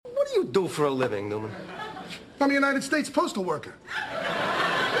do you do for a living, Newman? I'm a United States postal worker.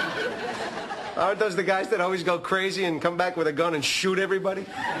 Aren't those the guys that always go crazy and come back with a gun and shoot everybody?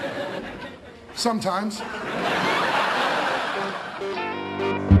 Sometimes.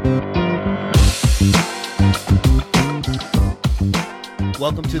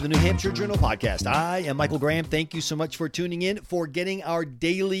 Welcome to the New Hampshire Journal Podcast. I am Michael Graham. Thank you so much for tuning in, for getting our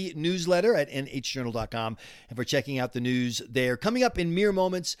daily newsletter at nhjournal.com, and for checking out the news there. Coming up in mere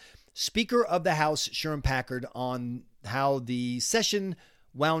moments, Speaker of the House Sherm Packard on how the session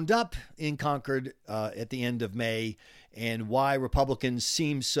wound up in Concord at the end of May, and why Republicans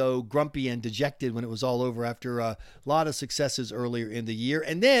seemed so grumpy and dejected when it was all over after a lot of successes earlier in the year.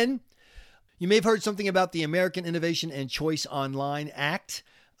 And then you may have heard something about the American Innovation and Choice Online Act.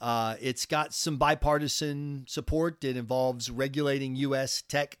 It's got some bipartisan support. It involves regulating U.S.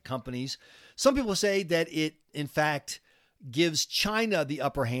 tech companies. Some people say that it, in fact, gives China the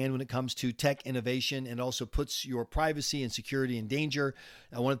upper hand when it comes to tech innovation, and also puts your privacy and security in danger.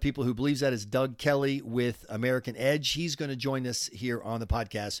 One of the people who believes that is Doug Kelly with American Edge. He's going to join us here on the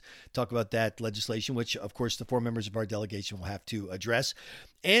podcast, talk about that legislation, which, of course, the 4 members of our delegation will have to address.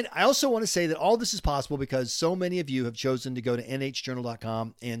 And I also want to say that all this is possible because so many of you have chosen to go to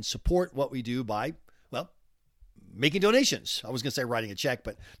nhjournal.com and support what we do by, well, making donations. I was going to say writing a check,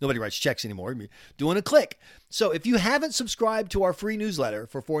 but nobody writes checks anymore. You're doing a click. So if you haven't subscribed to our free newsletter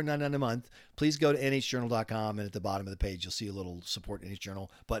for $4.99 a month, please go to nhjournal.com, and at the bottom of the page, you'll see a little support NH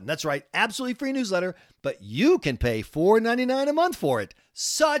Journal button. That's right. Absolutely free newsletter, but you can pay $4.99 a month for it.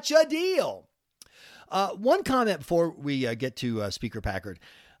 Such a deal. One comment before we get to Speaker Packard.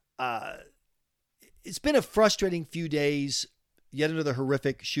 It's been a frustrating few days. Yet another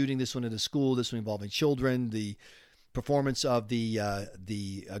horrific shooting, this one in a school, this one involving children. The performance of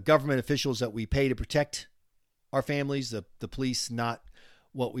the government officials that we pay to protect our families, the police, not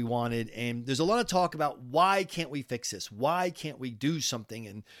what we wanted. And there's a lot of talk about why can't we fix this? Why can't we do something?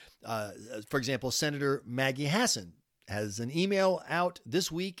 And for example, Senator Maggie Hassan has an email out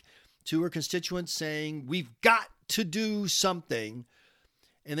this week to her constituents saying, we've got to do something.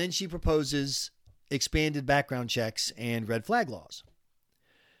 And then she proposes expanded background checks and red flag laws.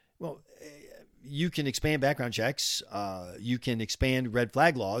 Well, you can expand background checks. You can expand red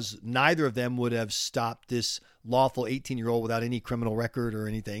flag laws. Neither of them would have stopped this lawful 18-year-old without any criminal record or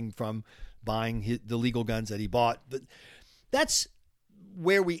anything from buying the legal guns that he bought. But that's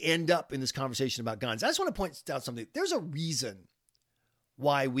where we end up in this conversation about guns. I just want to point out something. There's a reason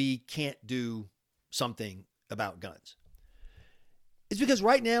why we can't do something about guns. It's because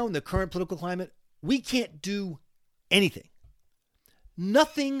right now in the current political climate, we can't do anything.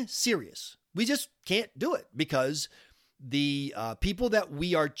 Nothing serious. We just can't do it because the people that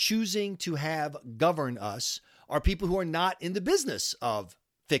we are choosing to have govern us are people who are not in the business of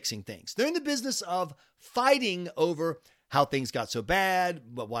fixing things. They're in the business of fighting over how things got so bad,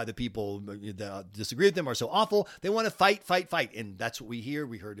 but why the people that disagree with them are so awful. They want to fight. And that's what we hear.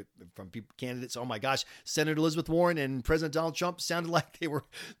 We heard it from candidates. Oh my gosh, Senator Elizabeth Warren and President Donald Trump sounded like they were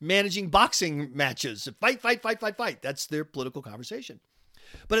managing boxing matches. Fight. That's their political conversation.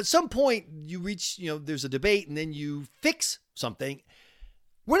 But at some point you reach, there's a debate and then you fix something.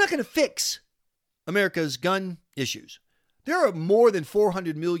 We're not going to fix America's gun issues. There are more than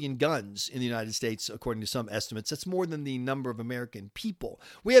 400 million guns in the United States, according to some estimates. That's more than the number of American people.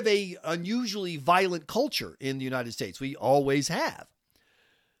 We have an unusually violent culture in the United States. We always have.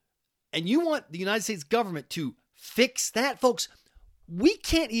 And you want the United States government to fix that? Folks, we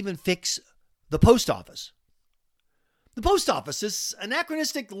can't even fix the post office. The post office is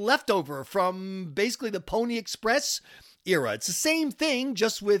anachronistic leftover from basically the Pony Express era. It's the same thing,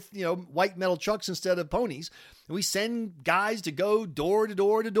 just with, white metal trucks instead of ponies. We send guys to go door to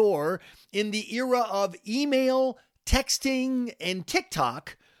door to door. In the era of email, texting, and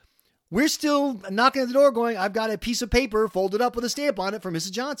TikTok, we're still knocking at the door going, I've got a piece of paper folded up with a stamp on it for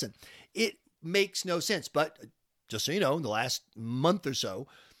Mrs. Johnson. It makes no sense. But just so you know, in the last month or so,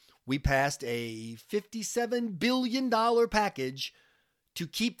 we passed a $57 billion package to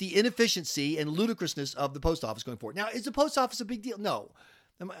keep the inefficiency and ludicrousness of the post office going forward. Now, is the post office a big deal? No.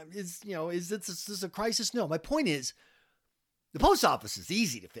 Is this a crisis? No. My point is, the post office is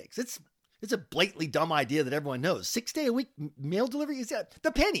easy to fix. It's a blatantly dumb idea that everyone knows. 6-day-a-week mail delivery is that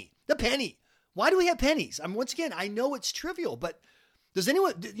the penny. Why do we have pennies? Once again, I know it's trivial, but does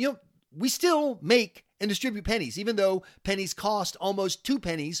anyone? We still make and distribute pennies, even though pennies cost almost 2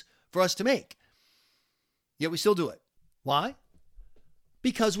 pennies for us to make. Yet we still do it. Why?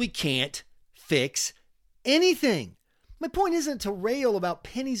 Because we can't fix anything. My point isn't to rail about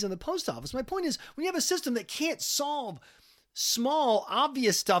pennies in the post office. My point is, when you have a system that can't solve small,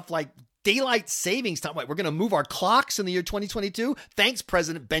 obvious stuff like daylight savings time. We're going to move our clocks in the year 2022. Thanks,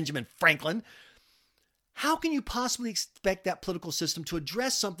 President Benjamin Franklin. How can you possibly expect that political system to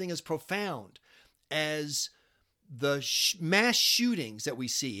address something as profound as the mass shootings that we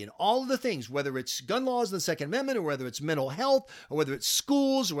see and all of the things, whether it's gun laws and the Second Amendment, or whether it's mental health, or whether it's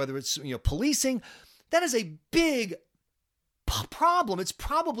schools, or whether it's policing? That is a big problem. It's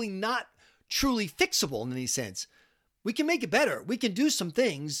probably not truly fixable in any sense. We can make it better. We can do some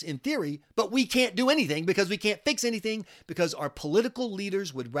things in theory, but we can't do anything because we can't fix anything because our political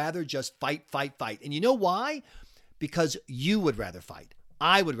leaders would rather just fight. And you know why? Because you would rather fight.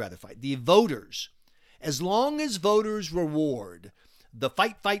 I would rather fight. The voters, as long as voters reward the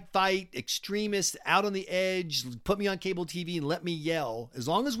fight, extremists out on the edge, put me on cable TV and let me yell, as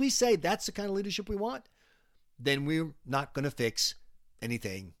long as we say that's the kind of leadership we want, then we're not going to fix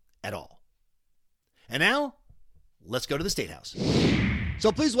anything at all. And now, let's go to the State House.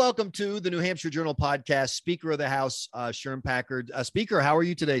 So please welcome to the New Hampshire Journal podcast, Speaker of the House, Sherm Packard. Speaker, how are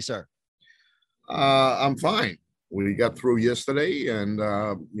you today, sir? I'm fine. We got through yesterday, and,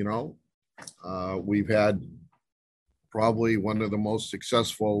 we've had probably one of the most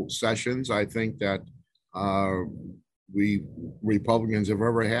successful sessions, I think, that we Republicans have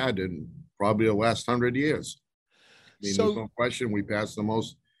ever had in probably the last 100 years. I mean, there's no question we passed the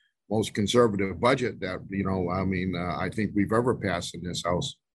most conservative budget that, I think we've ever passed in this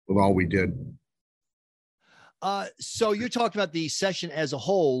House with all we did. So you're talking about the session as a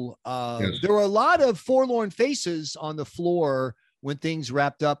whole. Yes. There were a lot of forlorn faces on the floor when things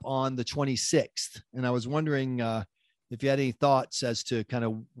wrapped up on the 26th. And I was wondering if you had any thoughts as to kind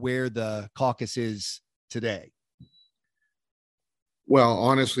of where the caucus is today. Well,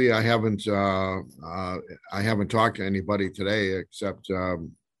 honestly, I haven't talked to anybody today except,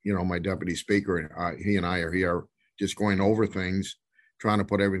 my deputy speaker. He and I are here just going over things, trying to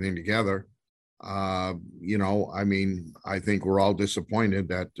put everything together. I think we're all disappointed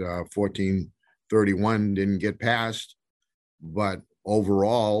that 1431 didn't get passed, but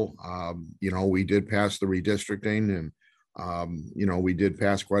overall, we did pass the redistricting, and we did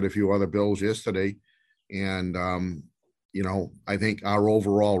pass quite a few other bills yesterday, and I think our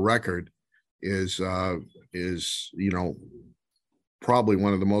overall record is probably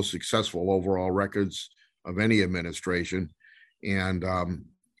one of the most successful overall records of any administration. And,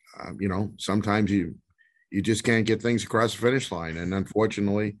 sometimes you just can't get things across the finish line. And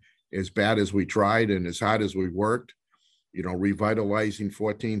unfortunately, as bad as we tried and as hard as we worked, revitalizing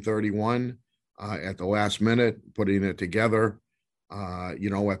 1431 at the last minute, putting it together,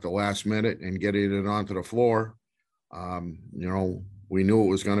 at the last minute and getting it onto the floor. We knew it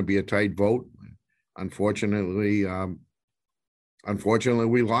was going to be a tight vote. Unfortunately,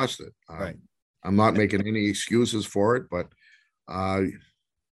 we lost it. Right. I'm not making any excuses for it, but,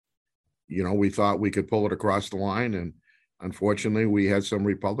 we thought we could pull it across the line. And unfortunately, we had some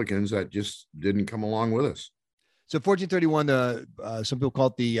Republicans that just didn't come along with us. So 1431, some people call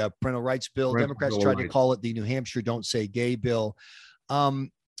it the parental rights bill. Democrats tried to call it the New Hampshire Don't Say Gay bill. The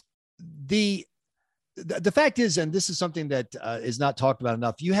fact is, and this is something that is not talked about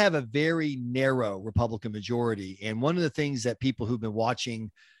enough, you have a very narrow Republican majority. And one of the things that people who've been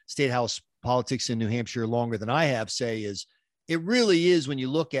watching State House politics in New Hampshire longer than I have say is it really is, when you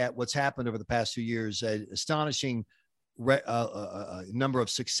look at what's happened over the past 2 years, an astonishing number of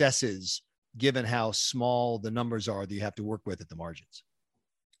successes, given how small the numbers are that you have to work with at the margins.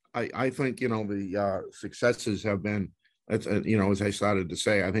 I think, the successes have been, as I started to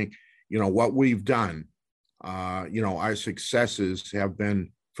say, I think, what we've done, our successes have been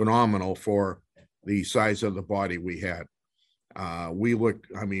phenomenal for the size of the body we had.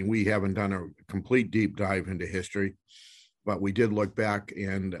 We haven't done a complete deep dive into history, but we did look back,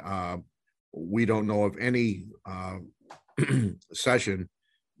 and we don't know of any session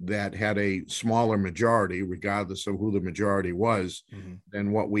that had a smaller majority, regardless of who the majority was,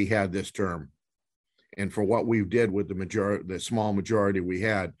 than what we had this term. And for what we did with the small majority we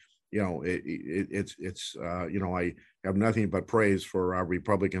had, I have nothing but praise for our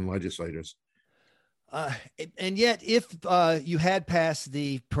Republican legislators. And yet, if you had passed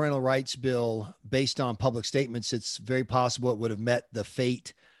the parental rights bill based on public statements, it's very possible it would have met the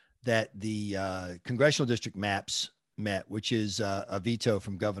fate that the congressional district maps met, which is a veto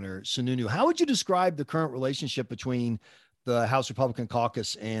from Governor Sununu. How would you describe the current relationship between the House Republican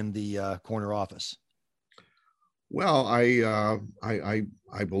caucus and the corner office? Well, I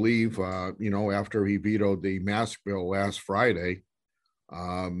believe, after he vetoed the mask bill last Friday,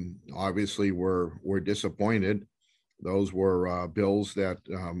 obviously we're disappointed. Those were bills that,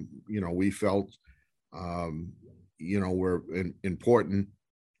 we felt, were important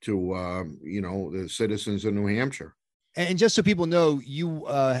to, the citizens of New Hampshire. And just so people know, you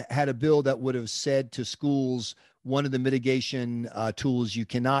had a bill that would have said to schools, one of the mitigation tools you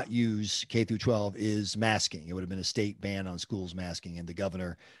cannot use K through 12 is masking. It would have been a state ban on schools masking, and the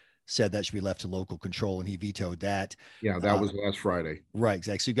governor said that should be left to local control, and he vetoed that. Yeah, that was last Friday. Right,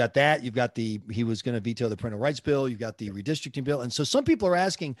 exactly. So you've got that. You've got he was going to veto the parental rights bill. You've got the redistricting bill. And so some people are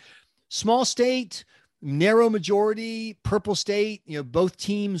asking, small state, narrow majority, purple state, both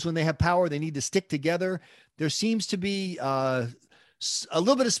teams, when they have power, they need to stick together. There seems to be a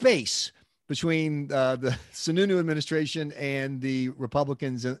little bit of space between the Sununu administration and the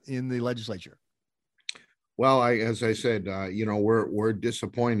Republicans in the legislature. Well, as I said, we're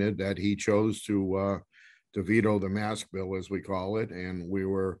disappointed that he chose to veto the mask bill, as we call it, and we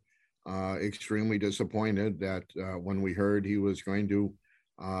were extremely disappointed that when we heard he was going to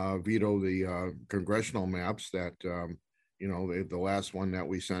veto the congressional maps, that the last one that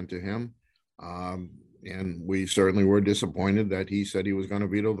we sent to him, and we certainly were disappointed that he said he was going to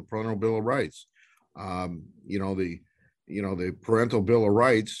veto the Parental Bill of Rights. The Parental Bill of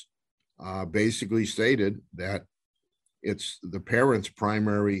Rights basically stated that it's the parents'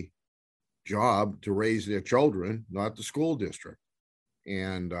 primary job to raise their children, not the school district.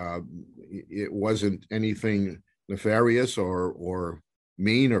 And it wasn't anything nefarious or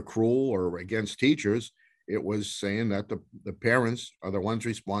mean or cruel or against teachers. It was saying that the parents are the ones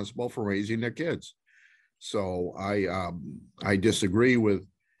responsible for raising their kids. So I disagree with,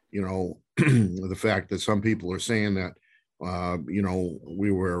 the fact that some people are saying that,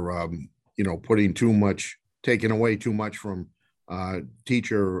 we were, taking away too much from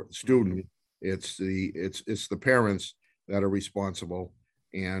teacher student. It's the parents that are responsible,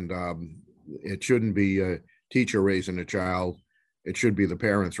 and it shouldn't be a teacher raising a child. It should be the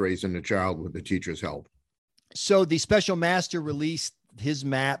parents raising the child with the teacher's help. So the special master released his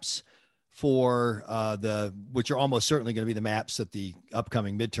maps for which are almost certainly going to be the maps that the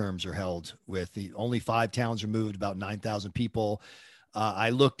upcoming midterms are held with. The only 5 towns removed, about 9,000 people. I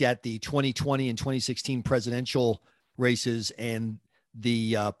looked at the 2020 and 2016 presidential races, and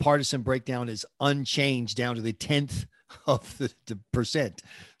the partisan breakdown is unchanged down to the 10th of the percent.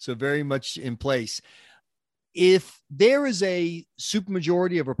 So very much in place. If there is a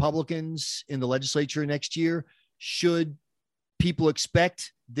supermajority of Republicans in the legislature next year, should people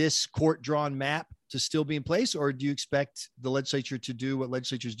expect this court-drawn map to still be in place, or do you expect the legislature to do what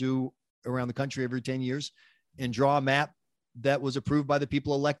legislatures do around the country every 10 years and draw a map that was approved by the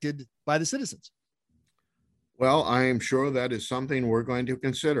people elected by the citizens? Well, I am sure that is something we're going to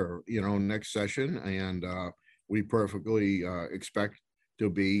consider, next session, and we perfectly expect to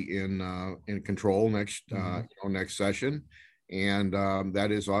be in control next next session, and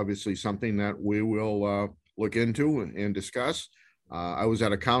that is obviously something that we will look into and discuss. I was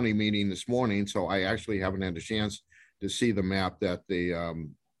at a county meeting this morning, so I actually haven't had a chance to see the map that the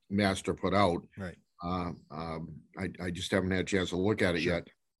master put out. Right. I just haven't had a chance to look at it yet.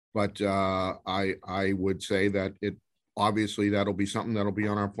 But I would say that obviously that'll be something that'll be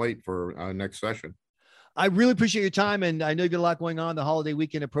on our plate for next session. I really appreciate your time, and I know you've got a lot going on, the holiday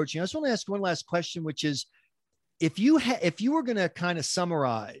weekend approaching. I just want to ask one last question, which is, if you were going to kind of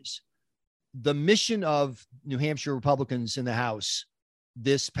summarize the mission of New Hampshire Republicans in the House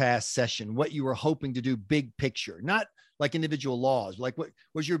this past session, what you were hoping to do, big picture, not like individual laws, like what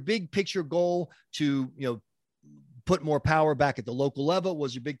was your big picture goal to, put more power back at the local level?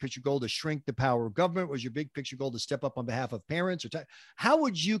 Was your big picture goal to shrink the power of government? Was your big picture goal to step up on behalf of parents? How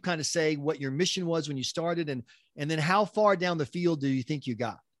would you kind of say what your mission was when you started, and then how far down the field do you think you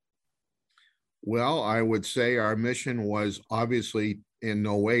got? Well, I would say our mission was obviously in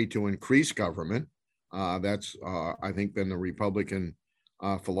no way to increase government. That's, I think, been the Republican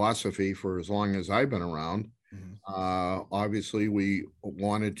philosophy for as long as I've been around. Mm-hmm. Obviously, we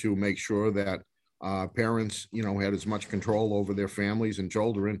wanted to make sure that parents, had as much control over their families and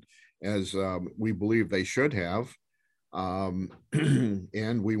children as we believe they should have. And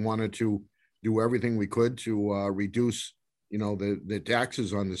we wanted to do everything we could to reduce, the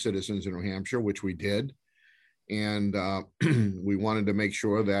taxes on the citizens in New Hampshire, which we did. And we wanted to make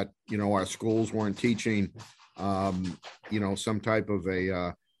sure that, our schools weren't teaching, some type of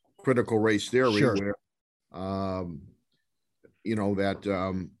a critical race theory. Sure. Where,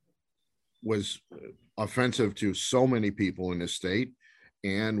 that was offensive to so many people in this state.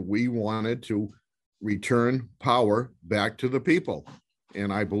 And we wanted to return power back to the people.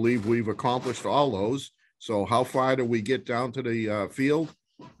 And I believe we've accomplished all those. So how far do we get down to the field?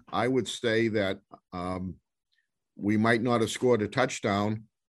 I would say that we might not have scored a touchdown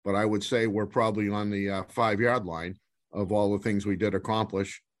but I would say we're probably on the 5-yard line of all the things we did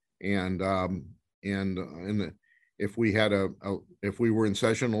accomplish. And if we had if we were in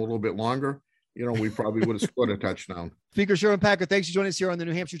session a little bit longer, we probably would have scored a touchdown. Speaker Sherman Packer, thanks for joining us here on the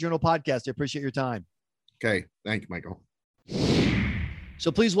New Hampshire Journal podcast. I appreciate your time. Okay. Thank you, Michael.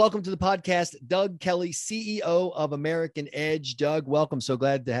 So please welcome to the podcast, Doug Kelly, CEO of American Edge. Doug, welcome. So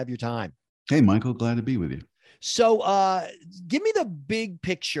glad to have your time. Hey, Michael, glad to be with you. So give me the big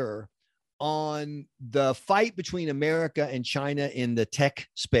picture on the fight between America and China in the tech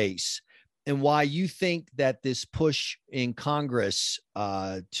space and why you think that this push in Congress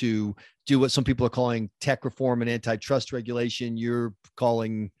to do what some people are calling tech reform and antitrust regulation, you're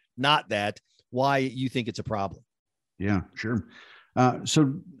calling not that, why you think it's a problem. Yeah, sure.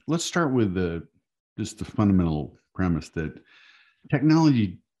 So let's start with just the fundamental premise that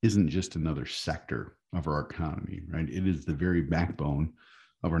technology isn't just another sector of our economy, right? It is the very backbone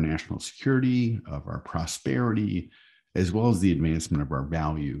of our national security, of our prosperity, as well as the advancement of our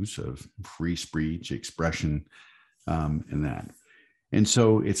values of free speech, expression, and that. And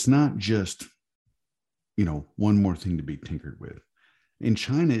so it's not just, one more thing to be tinkered with. And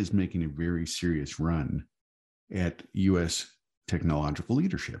China is making a very serious run at U.S. technological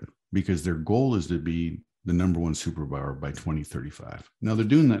leadership because their goal is to be the number one superpower by 2035. Now, they're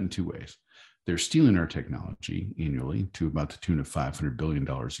doing that in two ways. They're stealing our technology annually to about the tune of $500 billion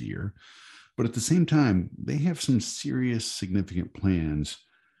a year. But at the same time, they have some serious, significant plans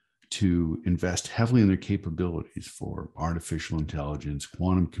to invest heavily in their capabilities for artificial intelligence,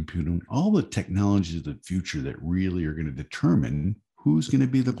 quantum computing, all the technologies of the future that really are going to determine who's going to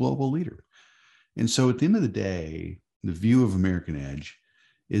be the global leader. And so at the end of the day, the view of American Edge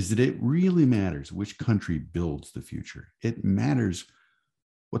is that it really matters which country builds the future. It matters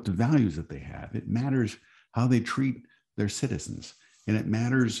what the values that they have. It matters how they treat their citizens. And it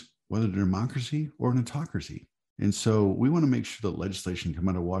matters whether they're democracy or an autocracy. And so we want to make sure that legislation come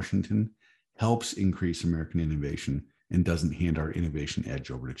out of Washington helps increase American innovation and doesn't hand our innovation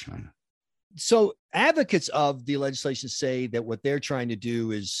edge over to China. So advocates of the legislation say that what they're trying to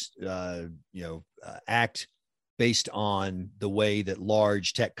do is, act based on the way that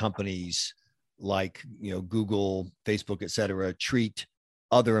large tech companies like, Google, Facebook, et cetera, treat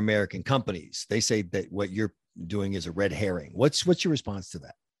other American companies. They say that what you're doing is a red herring. What's your response to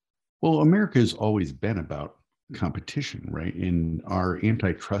that? Well, America has always been about competition, right? And our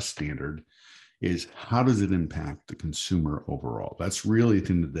antitrust standard is how does it impact the consumer overall? That's really at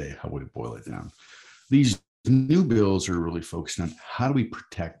the end of the day how we boil it down. These new bills are really focused on how do we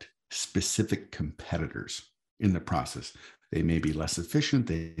protect specific competitors in the process. They may be less efficient,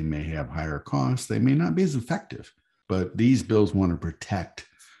 they may have higher costs, they may not be as effective, but these bills want to protect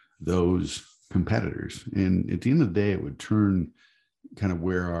those competitors. And at the end of the day, it would turn kind of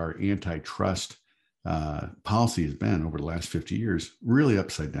where our antitrust policy has been over the last 50 years really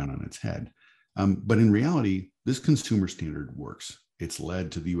upside down on its head. But in reality, this consumer standard works. It's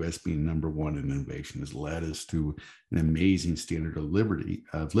led to the U.S. being number one in innovation. It's led us to an amazing standard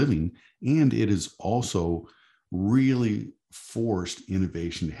of living, and it has also really forced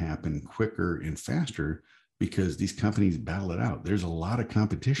innovation to happen quicker and faster because these companies battle it out. There's a lot of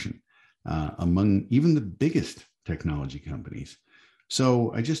competition among even the biggest technology companies.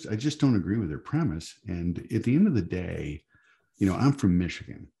 So I just don't agree with their premise. And at the end of the day, I'm from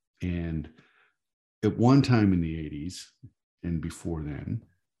Michigan, and at one time in the 80s and before then,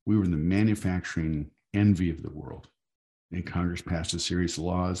 we were the manufacturing envy of the world. And Congress passed a series of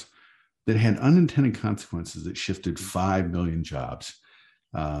laws that had unintended consequences that shifted 5 million jobs,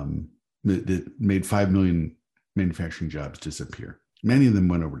 that made 5 million manufacturing jobs disappear. Many of them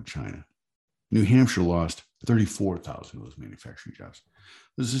went over to China. New Hampshire lost 34,000 of those manufacturing jobs.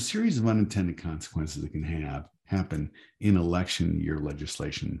 There's a series of unintended consequences that can happen in election year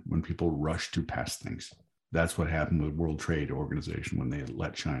legislation when people rush to pass things. That's what happened with World Trade Organization when they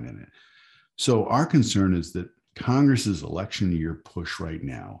let China in it. So our concern is that Congress's election year push right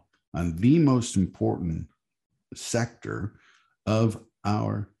now on the most important sector of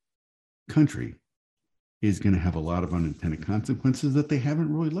our country is going to have a lot of unintended consequences that they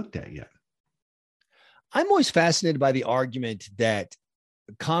haven't really looked at yet. I'm always fascinated by the argument that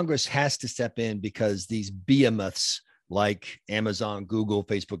Congress has to step in because these behemoths like Amazon, Google,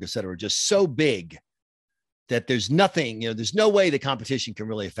 Facebook, et cetera, are just so big that there's nothing, there's no way the competition can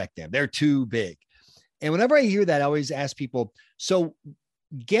really affect them. They're too big. And whenever I hear that, I always ask people, so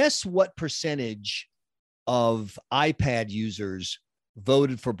guess what percentage of iPad users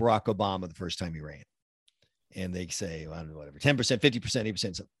voted for Barack Obama the first time he ran? And they say, well, I don't know, whatever, 10%, 50%,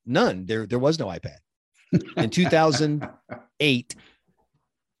 80%. So none. There was no iPad. In 2008,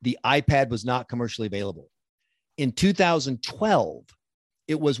 the iPad was not commercially available. In 2012,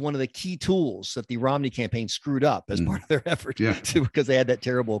 it was one of the key tools that the Romney campaign screwed up as part of their effort because they had that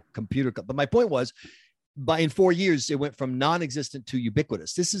terrible computer. But my point was, in 4 years, it went from non-existent to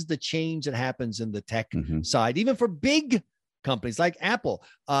ubiquitous. This is the change that happens in the tech side, even for big companies like Apple,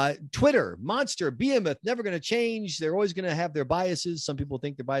 Twitter, Monster, Behemoth, never going to change. They're always going to have their biases. Some people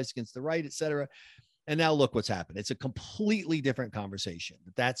think they're biased against the right, et cetera. And now look what's happened. It's a completely different conversation.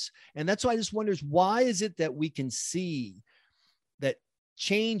 That's why I just wonders, why is it that we can see that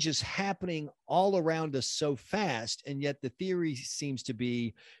change is happening all around us so fast, and yet the theory seems to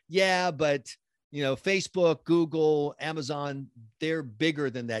be, but Facebook, Google, Amazon, they're bigger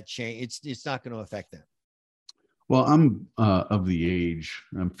than that change. It's not going to affect them. Well, I'm of the age,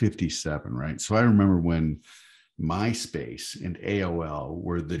 I'm 57, right? So I remember when MySpace and AOL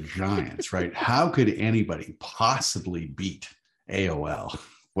were the giants, right? How could anybody possibly beat AOL?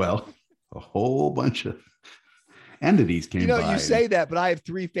 Well, a whole bunch of entities came by. You say that, but I have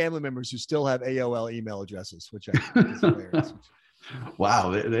 3 family members who still have AOL email addresses, which I think is hilarious.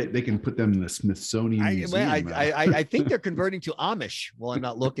 Wow, they can put them in the Smithsonian Museum. I think they're converting to Amish. Well, I'm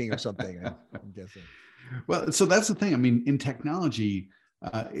not looking or something. I'm guessing. Well, so that's the thing. I mean, in technology,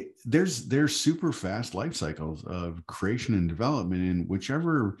 there's super fast life cycles of creation and development, and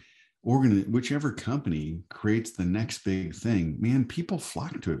whichever company creates the next big thing, man, people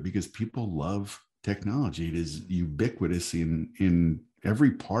flock to it because people love technology. It is ubiquitous in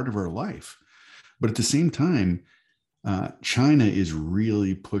every part of our life. But at the same time, China is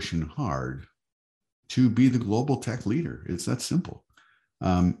really pushing hard to be the global tech leader. It's that simple.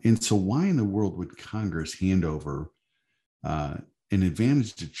 And so why in the world would Congress hand over an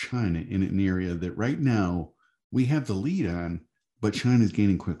advantage to China in an area that right now we have the lead on, but China is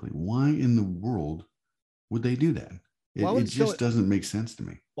gaining quickly? Why in the world would they do that? It just doesn't make sense to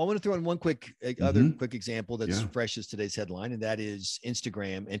me. Well, I want to throw in one quick example that's fresh as today's headline, and that is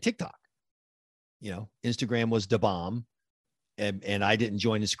Instagram and TikTok. Instagram was the bomb. And I didn't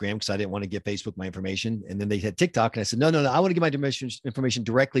join Instagram because I didn't want to give Facebook my information. And then they had TikTok, and I said, no, I want to give my information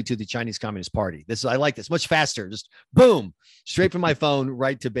directly to the Chinese Communist Party. I like this much faster. Just boom, straight from my phone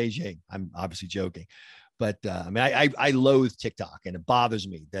right to Beijing. I'm obviously joking, but I loathe TikTok, and it bothers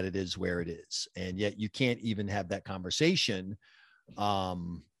me that it is where it is, and yet you can't even have that conversation,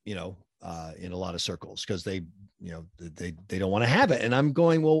 in a lot of circles because they don't want to have it. And I'm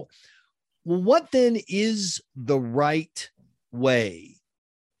going, well, what then is the right way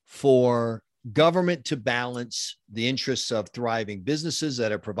for government to balance the interests of thriving businesses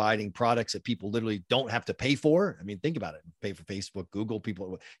that are providing products that people literally don't have to pay for? I mean, think about it. Pay for Facebook, Google,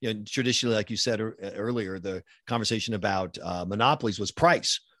 people, traditionally, like you said earlier, the conversation about monopolies was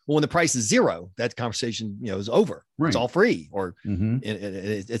price. Well, when the price is zero, that conversation, is over. Right. It's all free, or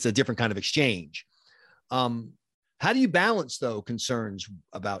it's a different kind of exchange. How do you balance, though, concerns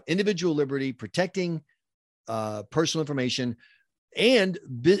about individual liberty, protecting personal information, and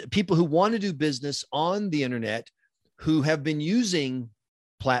people who want to do business on the internet, who have been using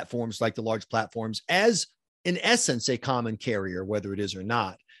platforms like the large platforms as, in essence, a common carrier, whether it is or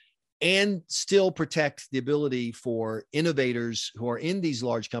not, and still protect the ability for innovators who are in these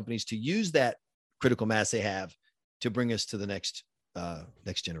large companies to use that critical mass they have to bring us to the next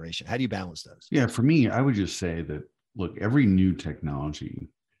generation? How do you balance those? Yeah, for me, I would just say that, look, every new technology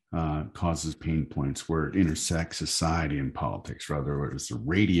causes pain points where it intersects society and politics, whether it's the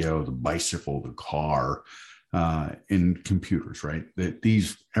radio, the bicycle, the car, and computers, right?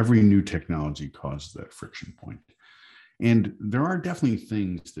 Every new technology causes that friction point. And there are definitely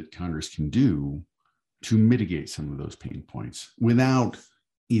things that Congress can do to mitigate some of those pain points without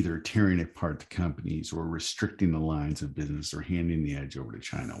either tearing apart the companies or restricting the lines of business or handing the edge over to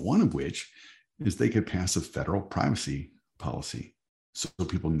China. One of which is they could pass a federal privacy policy, so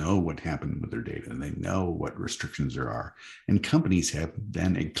people know what happened with their data and they know what restrictions there are. And companies have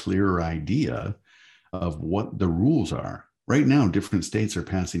then a clearer idea of what the rules are. Right now, different states are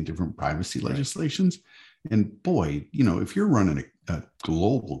passing different privacy legislations. And boy, if you're running a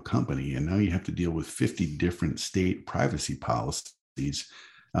global company and now you have to deal with 50 different state privacy policies,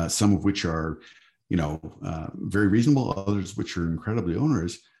 some of which are, very reasonable, others which are incredibly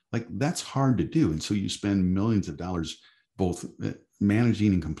onerous, like that's hard to do. And so you spend millions of dollars both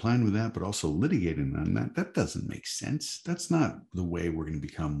managing and complying with that, but also litigating on that. That doesn't make sense. That's not the way we're going to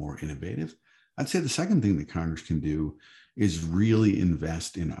become more innovative. I'd say the second thing that Congress can do is really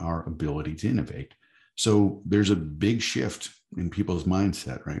invest in our ability to innovate. So there's a big shift in people's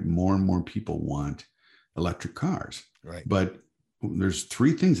mindset, right? More and more people want electric cars, right? But there's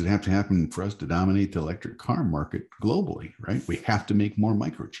three things that have to happen for us to dominate the electric car market globally, right? We have to make more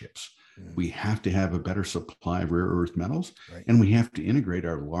microchips. We have to have a better supply of rare earth metals, Right. and we have to integrate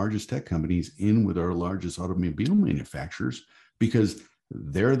our largest tech companies in with our largest automobile manufacturers, because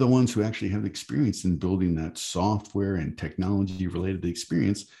they're the ones who actually have experience in building that software and technology related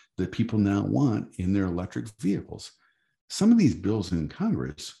experience that people now want in their electric vehicles. Some of these bills in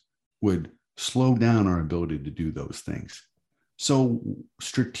Congress would slow down our ability to do those things. So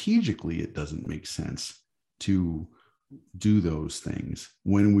strategically, it doesn't make sense to do those things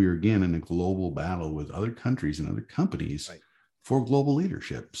when we're again in a global battle with other countries and other companies Right. for global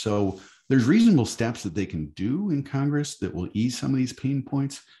leadership. So there's reasonable steps that they can do in Congress that will ease some of these pain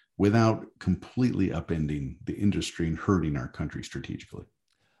points without completely upending the industry and hurting our country strategically.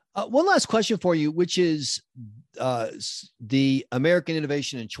 One last question for you, which is the American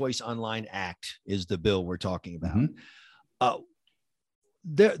Innovation and Choice Online Act is the bill we're talking about. Mhm.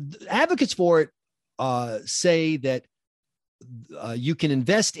 The advocates for it say that you can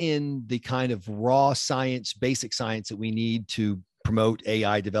invest in the kind of raw science, basic science that we need to promote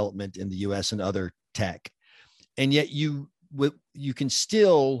AI development in the US and other tech. And yet you can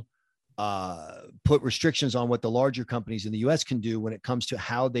still put restrictions on what the larger companies in the US can do when it comes to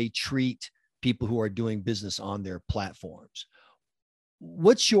how they treat people who are doing business on their platforms.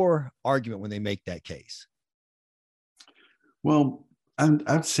 What's your argument when they make that case? Well,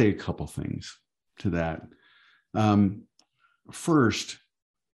 I'd say a couple things to that. First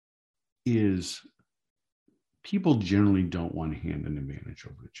is people generally don't want to hand an advantage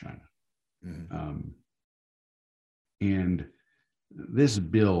over to China. And this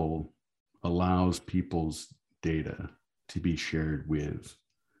bill allows people's data to be shared with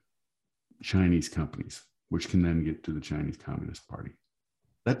Chinese companies, which can then get to the Chinese Communist Party.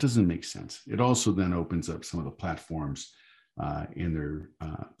 That doesn't make sense. It also then opens up some of the platforms in their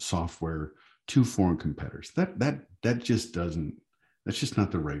software to foreign competitors. That just doesn't, that's just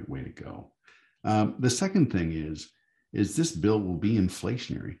not the right way to go. The second thing is this bill will be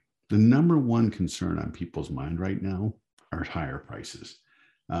inflationary. The number one concern on people's mind right now are higher prices.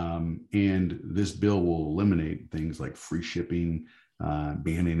 And this bill will eliminate things like free shipping,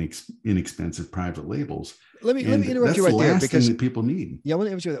 banning inexpensive private labels. Let me interrupt you right there, because that people need. Yeah, I want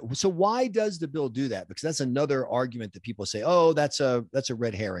to interrupt you. So why does the bill do that? Because that's another argument that people say, oh, that's a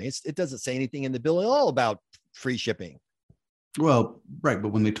red herring. It doesn't say anything in the bill at all about free shipping. Well, right.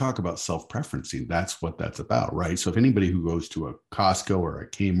 But when they talk about self-preferencing, that's what that's about, right? So if anybody who goes to a Costco or a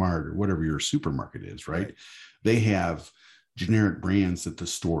Kmart or whatever your supermarket is, right? They have generic brands that the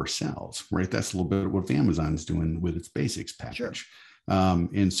store sells, right? That's a little bit of what Amazon's doing with its basics package. Sure.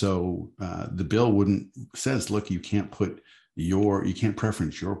 And so the bill says, look, you can't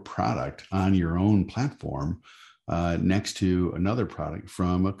preference your product on your own platform next to another product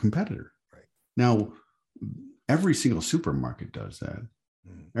from a competitor. Right. Now, every single supermarket does that.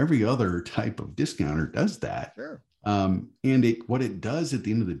 Every other type of discounter does that. Sure. And what it does at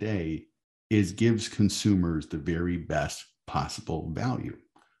the end of the day is gives consumers the very best possible value.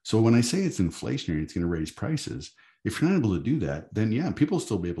 So when I say it's inflationary, it's going to raise prices. If you're not able to do that, then yeah, people will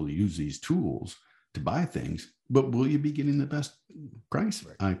still be able to use these tools to buy things, but will you be getting the best price?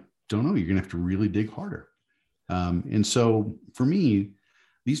 Right. I don't know. You're going to have to really dig harder. And so for me,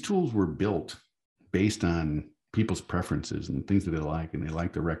 these tools were built based on people's preferences and things that they like, and they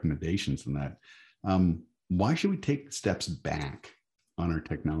like the recommendations and that. Why should we take steps back on our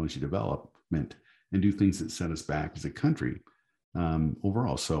technology development and do things that set us back as a country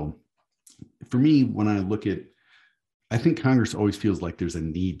overall? So for me, when I look at, I think Congress always feels like there's a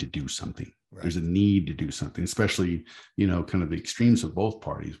need to do something. Right. There's a need to do something, especially, kind of the extremes of both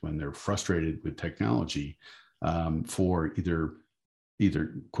parties when they're frustrated with technology for either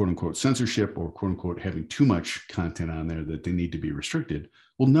quote unquote censorship or quote unquote having too much content on there that they need to be restricted.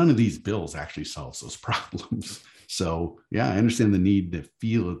 Well, none of these bills actually solves those problems. So yeah, I understand the need to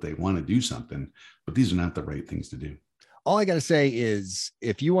feel that they want to do something, but these are not the right things to do. All I got to say is,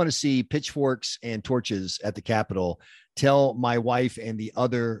 if you want to see pitchforks and torches at the Capitol, tell my wife and the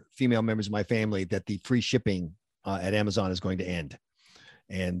other female members of my family that the free shipping at Amazon is going to end.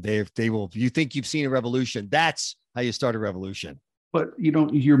 And they will, if you think you've seen a revolution, that's how you start a revolution. But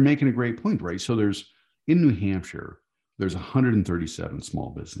you're making a great point, right? So in New Hampshire, there's 137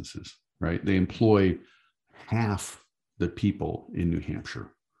 small businesses, right? They employ half the people in New Hampshire.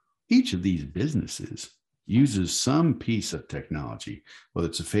 Each of these businesses uses some piece of technology, whether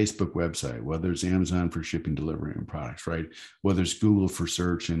it's a Facebook website, whether it's Amazon for shipping, delivery, and products, right? Whether it's Google for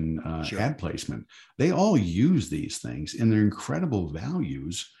search and Sure. ad placement. They all use these things, and they're incredible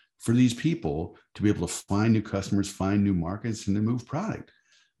values for these people to be able to find new customers, find new markets, and to move product.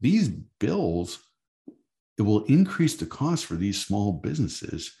 These bills, it will increase the cost for these small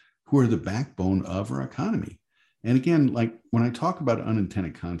businesses who are the backbone of our economy. And again, like when I talk about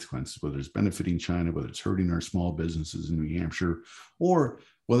unintended consequences, whether it's benefiting China, whether it's hurting our small businesses in New Hampshire, or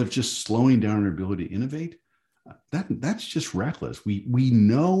whether it's just slowing down our ability to innovate, that's just reckless. We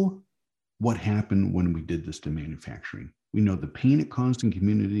know what happened when we did this to manufacturing. We know the pain it caused in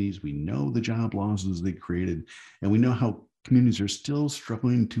communities. We know the job losses they created, and we know how communities are still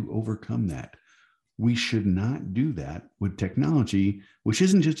struggling to overcome that. We should not do that with technology, which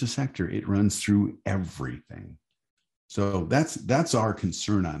isn't just a sector, it runs through everything. So that's our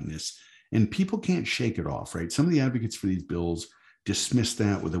concern on this. And people can't shake it off, right? Some of the advocates for these bills dismiss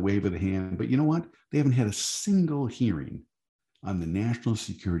that with a wave of the hand, but you know what? They haven't had a single hearing on the national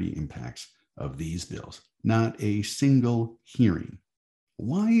security impacts of these bills. Not a single hearing.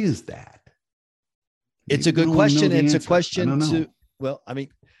 Why is that? It's a good question. It's a question to, well, I mean,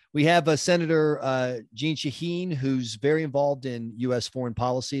 we have Senator Jeanne Shaheen, who's very involved in U.S. foreign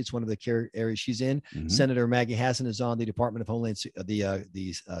policy. It's one of the areas she's in. Mm-hmm. Senator Maggie Hassan is on the Department of Homeland,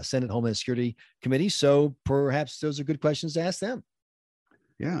 the Senate Homeland Security Committee. So perhaps those are good questions to ask them.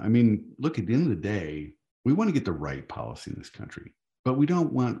 Yeah, I mean, look, at the end of the day, we want to get the right policy in this country, but we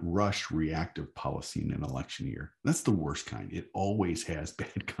don't want rushed, reactive policy in an election year. That's the worst kind. It always has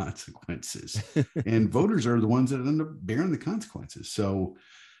bad consequences, and voters are the ones that end up bearing the consequences. So,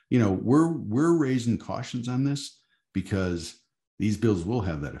 you know, we're raising cautions on this because these bills will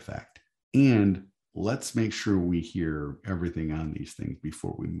have that effect. And let's make sure we hear everything on these things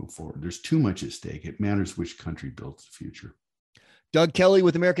before we move forward. There's too much at stake. It matters which country builds the future. Doug Kelly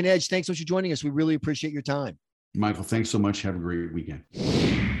with American Edge, thanks so much for joining us. We really appreciate your time. Michael, thanks so much. Have a great weekend.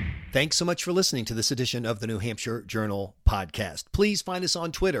 Thanks so much for listening to this edition of the New Hampshire Journal podcast. Please find us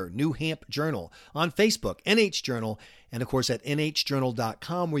on Twitter, New Hamp Journal, on Facebook, NH Journal, and of course at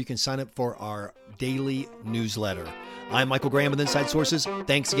nhjournal.com, where you can sign up for our daily newsletter. I'm Michael Graham with Inside Sources.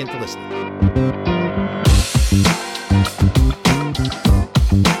 Thanks again for listening.